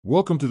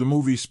Welcome to the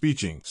movie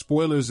Speeching.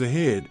 Spoilers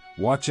ahead,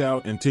 watch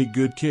out and take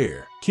good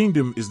care.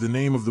 Kingdom is the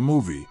name of the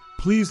movie.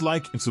 Please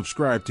like and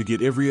subscribe to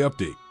get every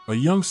update. A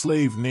young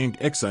slave named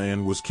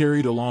Xian was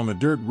carried along a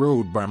dirt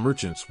road by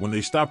merchants when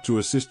they stopped to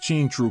assist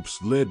Qing troops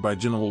led by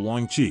General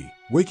Wang Qi.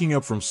 Waking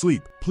up from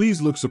sleep,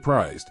 please look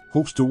surprised,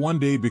 hopes to one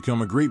day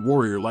become a great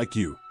warrior like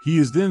you. He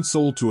is then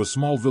sold to a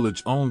small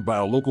village owned by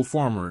a local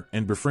farmer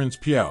and befriends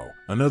Piao,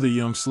 another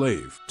young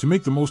slave. To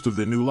make the most of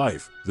their new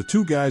life, the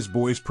two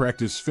boys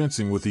practice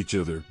fencing with each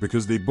other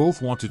because they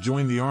both want to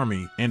join the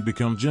army and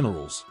become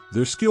generals.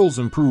 Their skills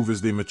improve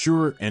as they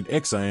mature and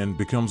Xian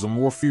becomes a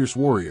more fierce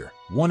warrior.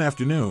 One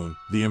afternoon,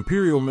 the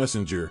imperial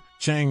messenger,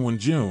 Chang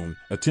Wenjun,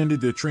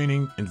 attended their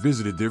training and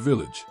visited their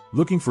village.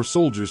 Looking for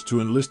soldiers to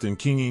enlist in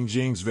King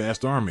Yingzhang's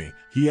vast army,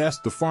 he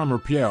asked the farmer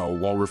Piao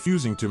while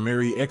refusing to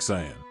marry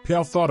Xian.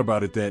 Piao thought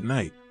about it that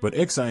night, but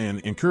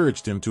Xian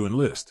encouraged him to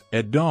enlist.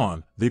 At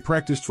dawn, they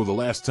practiced for the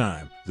last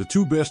time, the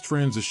two best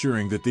friends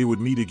assuring that they would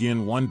meet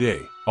again one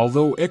day.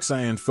 Although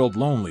Xian felt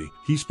lonely,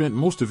 he spent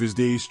most of his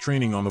days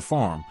training on the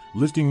farm,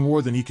 lifting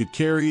more than he could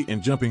carry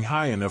and jumping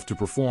high enough to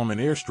perform an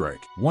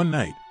airstrike. One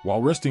night,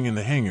 while resting in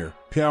the hangar,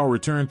 Piao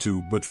returned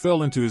to but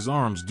fell into his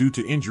arms due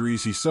to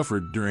injuries he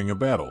suffered during a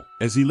battle.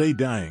 As he lay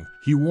dying,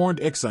 he warned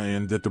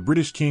Xian that the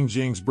British King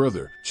Zheng's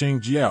brother,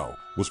 Cheng Jiao,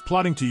 was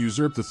plotting to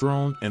usurp the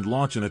throne and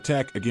launch an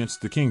attack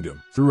against the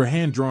kingdom. Through a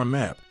hand-drawn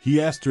map,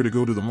 he asked her to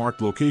go to the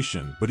marked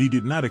location, but he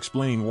did not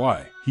explain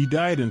why. He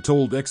died and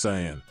told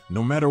Xian,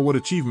 no matter what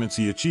achievements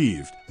he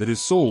achieved, that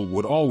his soul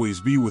would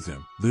always be with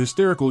him. The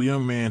hysterical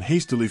young man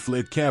hastily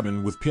fled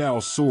cabin with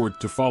Piao's sword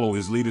to follow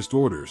his latest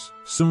orders.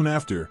 Soon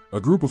after, a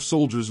group of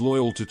soldiers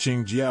loyal to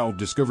Cheng Jiao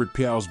discovered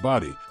Piao's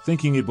body,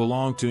 thinking it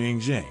belonged to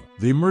Yingzhang.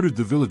 They murdered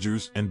the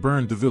villagers and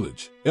burned the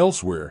village.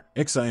 Elsewhere,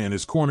 Xian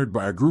is cornered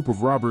by a group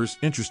of robbers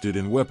interested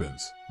in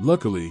weapons.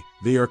 Luckily,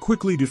 they are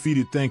quickly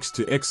defeated thanks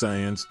to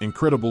Xian's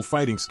incredible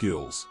fighting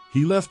skills.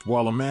 He left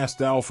while a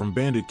masked owl from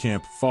bandit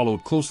camp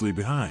followed closely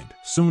behind.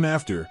 Soon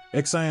after,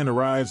 Xian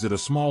arrives at a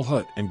small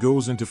hut and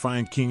goes in to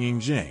find King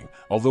Yingzhang,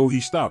 although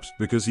he stops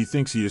because he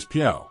thinks he is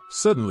Piao.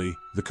 Suddenly,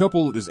 the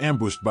couple is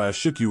ambushed by a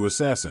Shikyu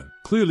assassin.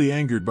 Clearly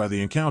angered by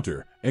the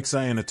encounter,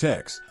 Xian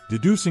attacks,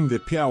 deducing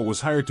that Piao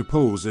was hired to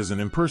pose as an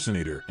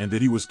impersonator and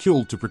that he was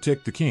killed to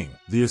protect the king.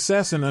 The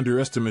assassin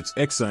underestimates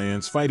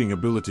Xian's fighting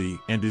ability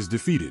and is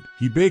defeated.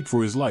 He begged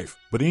for his life,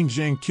 but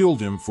Yingzhang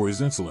killed him for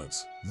his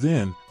insolence.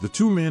 Then, the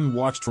two men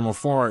watched from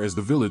afar as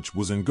the village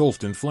was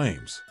engulfed in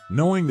flames.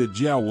 Knowing that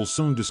Jiao will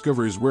soon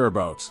discover his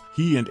whereabouts,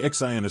 he and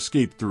Xian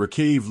escaped through a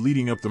cave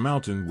leading up the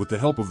mountain with the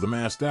help of the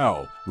masked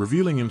owl,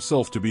 revealing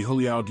himself to be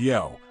Huliao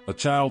Diao, a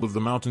child of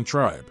the mountain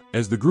tribe.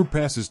 As the group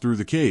passes through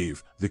the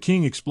cave, the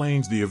king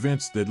explains the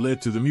events that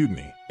led to the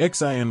mutiny.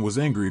 Xian was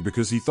angry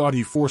because he thought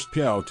he forced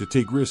Piao to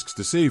take risks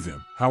to save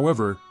him.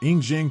 However,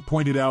 Yingzhang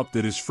pointed out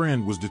that his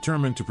friend was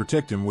determined to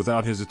protect him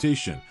without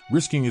hesitation,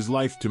 risking his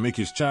life to make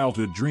his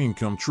childhood dream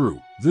come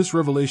true. This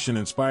revelation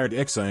inspired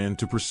Xian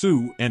to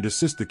pursue and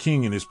assist the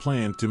king in his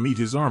plan to meet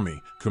his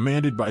army,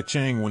 commanded by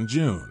Chang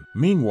Wenjun.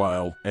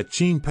 Meanwhile, at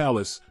Qing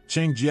Palace,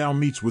 Cheng Jiao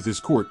meets with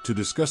his court to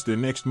discuss their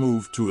next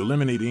move to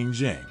eliminate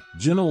Yingzhang.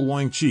 General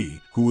Wang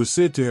Qi, who is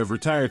said to have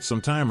retired some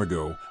time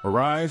ago,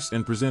 arrives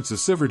and presents a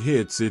severed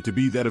head said to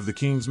be that of the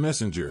king's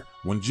messenger,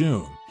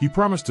 Wenjun. He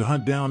promised to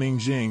hunt down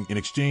Yingzhang in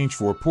exchange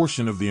for a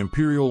portion of the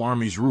imperial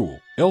army's rule.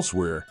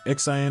 Elsewhere,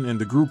 Xian and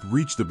the group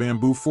reach the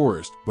bamboo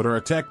forest, but are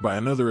attacked by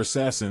another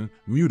assassin,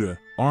 Muta,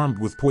 armed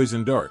with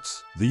poison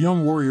darts. The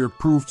young warrior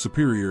proved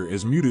superior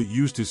as Muta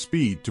used his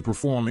speed to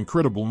perform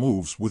incredible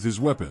moves with his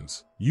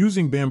weapons.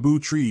 Using bamboo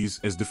trees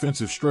as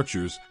defensive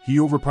structures, he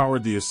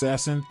overpowered the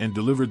assassin and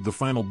delivered the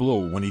final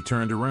blow when he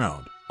turned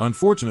around.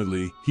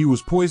 Unfortunately, he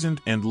was poisoned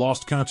and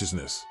lost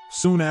consciousness.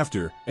 Soon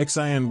after,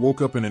 Xian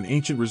woke up in an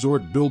ancient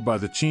resort built by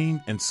the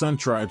Qing and Sun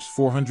tribes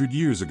 400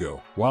 years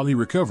ago. While he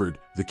recovered,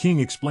 the king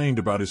explained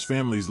about his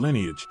family's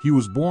lineage. He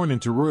was born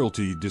into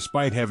royalty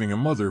despite having a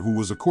mother who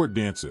was a court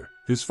dancer.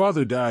 His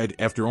father died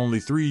after only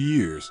 3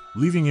 years,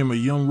 leaving him a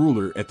young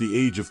ruler at the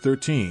age of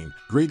 13,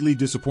 greatly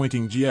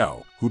disappointing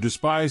Jiao, who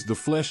despised the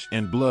flesh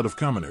and blood of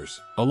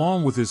commoners.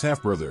 Along with his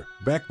half-brother,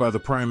 backed by the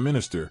prime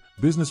minister,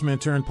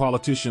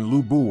 businessman-turned-politician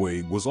Lu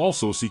Buwei was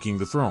also seeking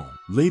the throne.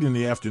 Late in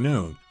the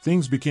afternoon,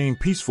 things became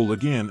peaceful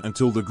again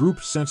until the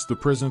group sensed the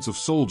presence of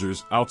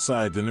soldiers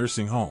outside the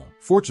nursing home.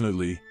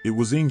 Fortunately, it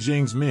was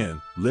Yingzhang's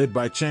men, led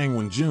by Chang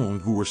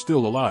Wenjun, who were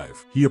still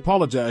alive. He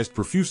apologized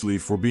profusely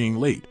for being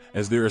late,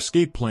 as their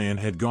escape plan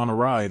had gone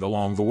awry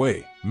along the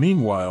way.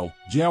 Meanwhile,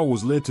 Jiao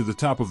was led to the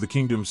top of the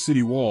kingdom's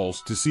city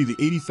walls to see the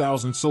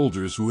 80,000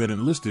 soldiers who had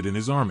enlisted in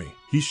his army.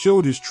 He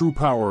showed his true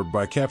power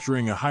by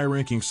capturing a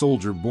high-ranking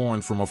soldier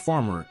born from a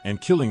farmer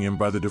and killing him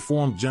by the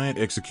deformed giant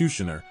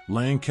executioner,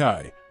 Lang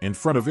Kai, in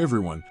front of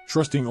everyone,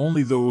 trusting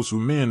only those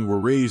whose men were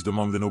raised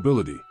among the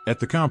nobility.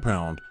 At the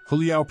compound,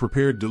 Huliao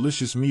prepared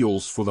delicious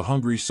meals for the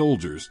hungry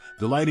soldiers,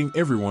 delighting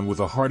everyone with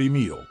a hearty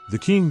meal. The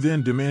king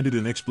then demanded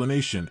an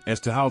explanation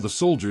as to how the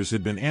soldiers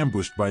had been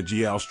ambushed by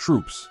Jiao's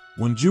troops.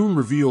 When June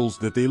reveals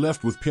that they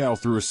left with Piao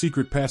through a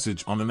secret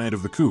passage on the night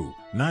of the coup,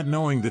 not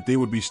knowing that they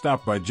would be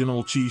stopped by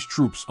General Qi's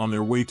troops on their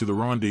their way to the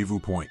rendezvous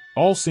point.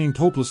 All seemed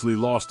hopelessly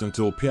lost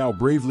until Piao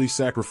bravely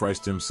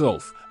sacrificed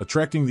himself,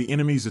 attracting the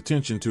enemy's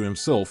attention to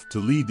himself to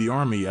lead the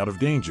army out of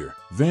danger.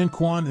 Van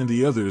Quan and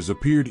the others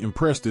appeared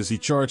impressed as he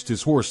charged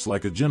his horse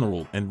like a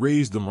general and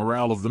raised the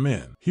morale of the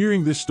men.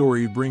 Hearing this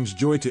story brings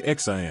joy to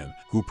Xian,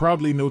 who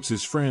proudly notes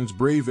his friend's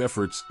brave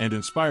efforts and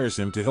inspires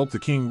him to help the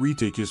king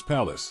retake his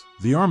palace.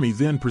 The army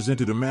then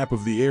presented a map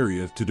of the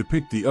area to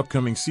depict the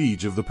upcoming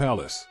siege of the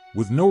palace.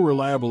 With no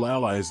reliable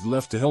allies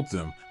left to help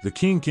them, the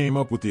king came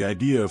up with the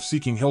idea of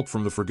seeking help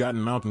from the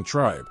Forgotten Mountain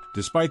tribe,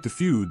 despite the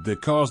feud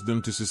that caused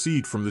them to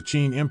secede from the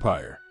Qin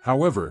Empire.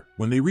 However,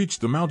 when they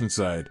reached the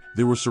mountainside,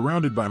 they were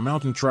surrounded by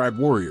mountain tribe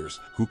warriors,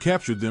 who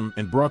captured them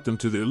and brought them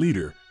to their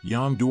leader,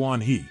 Yang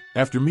Duanhe.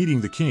 After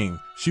meeting the king,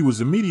 she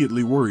was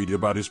immediately worried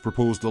about his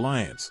proposed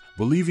alliance,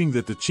 believing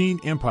that the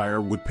Qin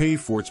Empire would pay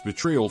for its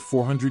betrayal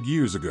 400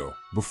 years ago.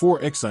 Before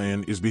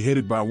Xian is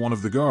beheaded by one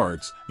of the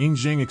guards, Ying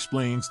Zheng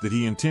explains that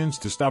he intends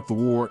to stop the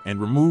war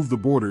and remove the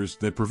borders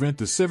that prevent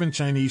the 7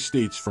 Chinese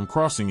states from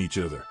crossing each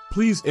other.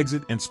 Please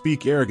exit and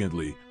speak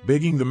arrogantly,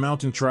 begging the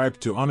mountain tribe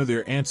to honor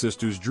their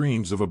ancestors'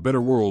 dreams of a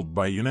better world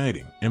by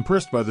uniting.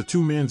 Impressed by the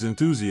two men's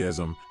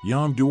enthusiasm,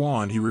 Yang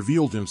Duanhe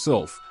revealed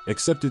himself,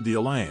 accepted the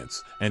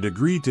alliance, and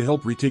agreed to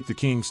help retake the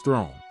king's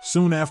throne.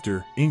 Soon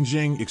after, Ying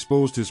Zheng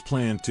exposed his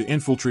plan to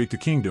infiltrate the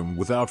kingdom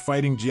without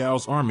fighting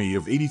Jiao's army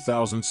of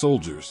 80,000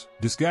 soldiers.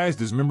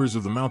 Disguised as members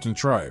of the mountain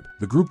tribe,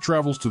 the group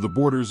travels to the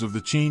borders of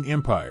the Qin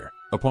Empire.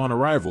 Upon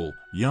arrival,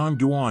 Yang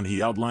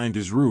Duanhe outlined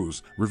his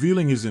ruse,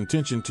 revealing his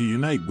intention to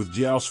unite with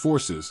Jiao's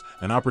forces,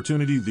 an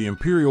opportunity the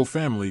imperial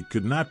family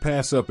could not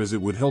pass up as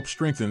it would help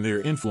strengthen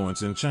their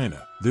influence in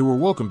China. They were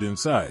welcomed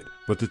inside,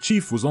 but the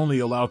chief was only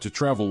allowed to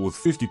travel with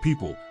 50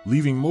 people,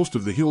 leaving most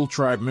of the hill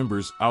tribe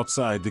members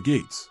outside the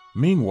gates.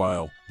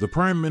 Meanwhile, the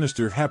prime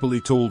minister happily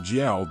told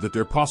Jiao that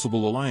their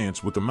possible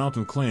alliance with the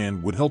mountain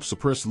clan would help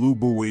suppress Lu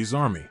Buwei's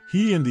army.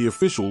 He and the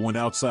official went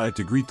outside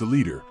to greet the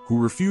leader, who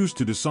refused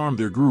to disarm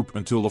their group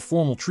until a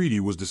formal treaty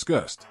was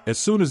discussed. As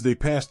soon as they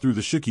passed through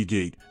the Shuqi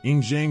Gate,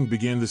 Ying Zheng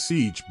began the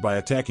siege by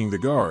attacking the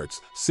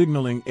guards,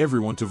 signaling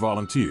everyone to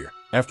volunteer.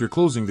 After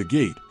closing the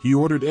gate, he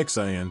ordered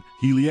Xian,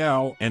 He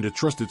Liao, and a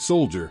trusted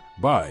soldier,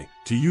 Bai,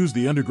 to use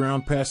the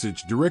underground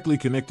passage directly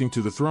connecting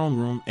to the throne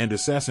room and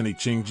assassinate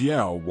Qing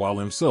Jiao while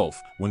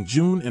himself, when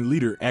Jun and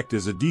leader act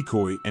as a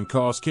decoy and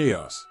cause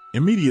chaos.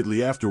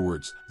 Immediately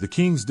afterwards, the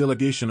king's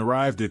delegation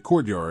arrived at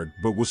courtyard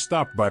but was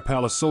stopped by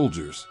palace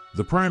soldiers.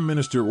 The prime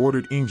minister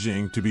ordered Ying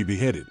Zheng to be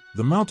beheaded.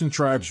 The mountain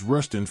tribes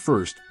rushed in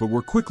first but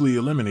were quickly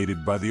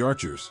eliminated by the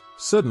archers.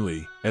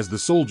 Suddenly, as the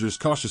soldiers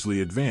cautiously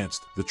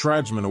advanced, the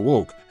tribesmen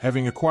awoke,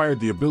 having acquired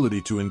the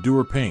ability to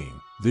endure pain.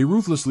 They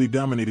ruthlessly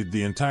dominated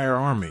the entire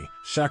army,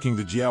 shocking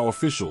the Jiao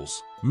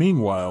officials.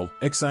 Meanwhile,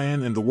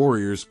 Xian and the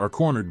warriors are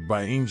cornered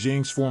by Ying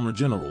Zheng's former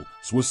general,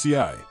 Sui,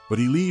 but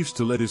he leaves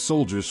to let his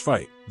soldiers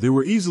fight. They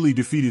were easily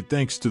defeated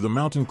thanks to the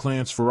mountain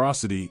clan's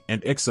ferocity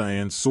and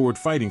Xian's sword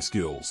fighting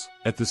skills.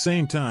 At the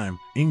same time,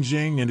 Ying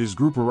Zheng and his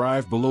group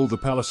arrived below the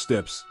palace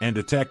steps and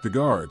attacked the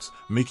guards,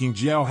 making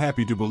Jiao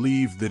happy to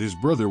believe that his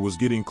brother was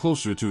getting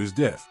closer to his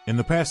death. In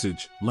the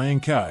passage, Lang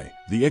Kai,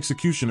 the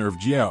executioner of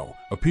Jiao,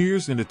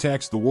 appears and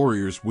attacks the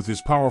warriors with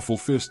his powerful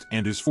fist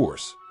and his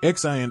force.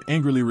 Xian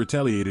angrily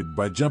retaliated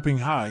by jumping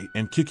high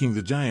and kicking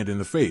the giant in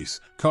the face,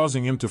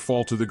 causing him to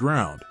fall to the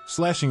ground.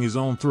 Slashing his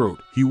own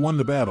throat, he won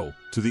the battle,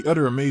 to the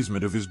utter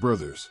amazement of his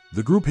brothers.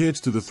 The group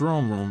heads to the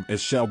throne room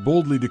as Xiao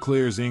boldly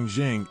declares Ying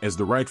Zheng as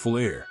the rightful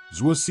heir.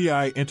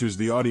 Zhuo enters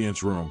the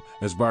audience room,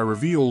 as Bai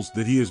reveals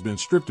that he has been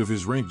stripped of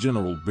his rank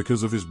general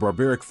because of his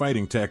barbaric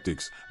fighting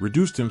tactics,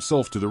 reduced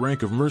himself to the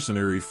rank of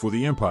mercenary for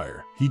the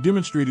empire. He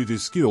demonstrated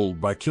his skill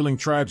by killing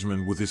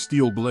tribesmen with his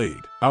steel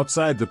blade.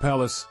 Outside the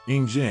palace,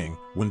 Ying Zheng,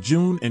 when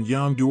Jun and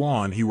Yang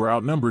Duanhe were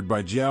outnumbered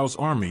by Jiao's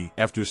army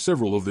after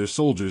several of their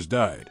soldiers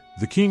died.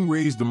 The king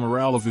raised the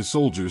morale of his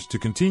soldiers to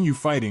continue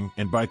fighting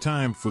and buy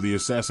time for the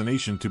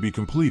assassination to be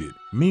completed.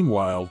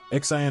 Meanwhile,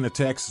 Xian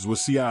attacks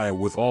Zhuo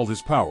with all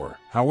his power.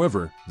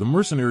 However, the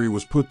mercenary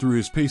was put through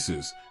his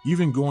paces,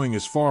 even going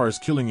as far as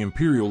killing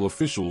imperial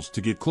officials to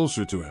get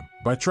closer to him.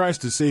 Bai tries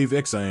to save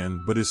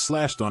Xian but is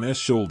slashed on his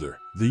shoulder.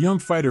 The young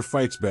fighter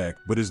fights back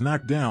but is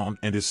knocked down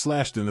and is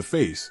slashed in the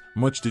face,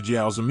 much to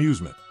Jiao's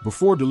amusement.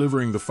 Before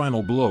delivering the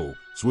final blow,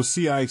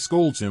 Zhuo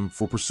scolds him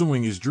for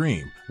pursuing his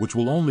dream, which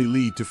will only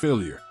lead to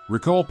failure.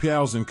 Recall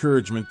Piao's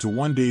encouragement to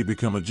one day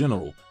become a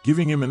general,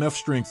 giving him enough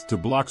strength to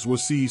block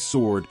Zhuo's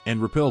sword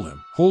and repel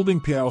him. Holding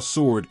Piao's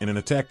sword in an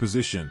attack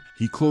position,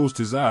 he closed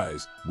his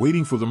eyes,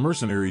 waiting for the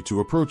mercenary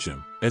to approach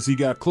him. As he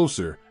got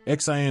closer,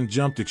 Xian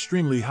jumped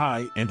extremely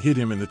high and hit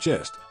him in the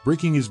chest,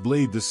 breaking his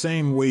blade the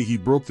same way he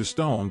broke the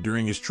stone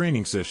during his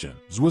training session.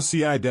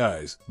 Zhuo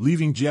dies,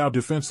 leaving Jiao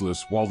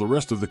defenseless while the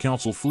rest of the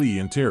council flee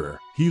in terror.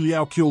 He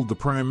Liao killed the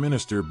prime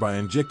minister by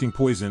injecting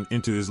poison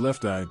into his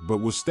left eye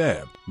but was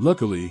stabbed.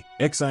 Luckily,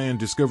 Xian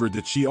discovered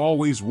that she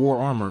always wore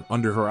armor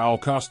under her owl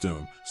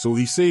costume, so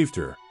he saved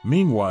her.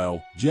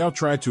 Meanwhile, Jiao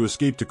tried to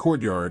escape to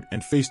courtyard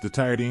and faced the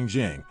tired Ying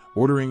Zheng,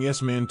 ordering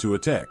S-men to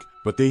attack,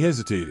 but they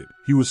hesitated.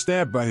 He was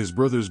stabbed by his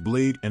brother's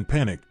blade and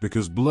panicked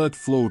because blood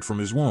flowed from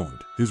his wound.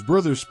 His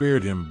brother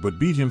spared him but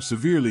beat him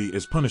severely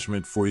as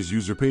punishment for his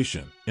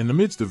usurpation. In the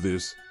midst of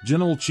this,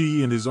 General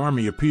Qi and his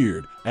army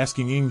appeared,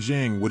 asking Ing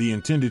Zhang what he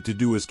intended to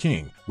do as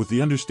king, with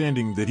the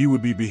understanding that he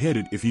would be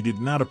beheaded if he did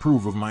not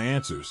approve of my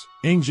answers.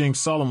 Ing Zhang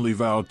solemnly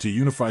vowed to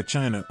unify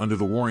China under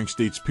the Warring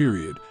States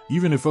period,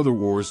 even if other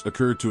wars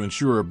occurred, to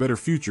ensure a better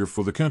future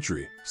for the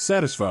country.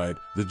 Satisfied,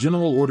 the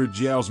general ordered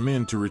Jiao's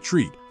men to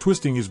retreat,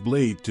 twisting his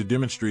blade to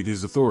demonstrate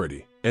his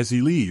authority. As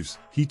he leaves,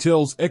 he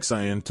tells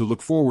Xian to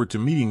look forward to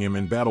meeting him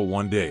in battle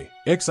one day.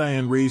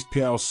 Xian raised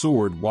Piao's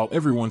sword while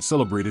everyone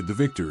celebrated the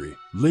victory.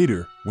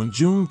 Later, when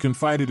Jun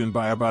confided in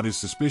Bai about his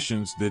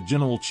suspicions that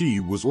General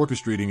Qi was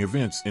orchestrating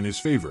events in his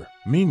favor.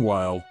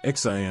 Meanwhile,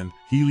 Xian,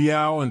 He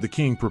Liao and the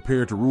king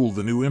prepare to rule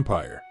the new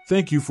empire.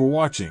 Thank you for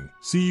watching.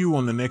 See you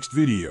on the next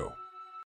video.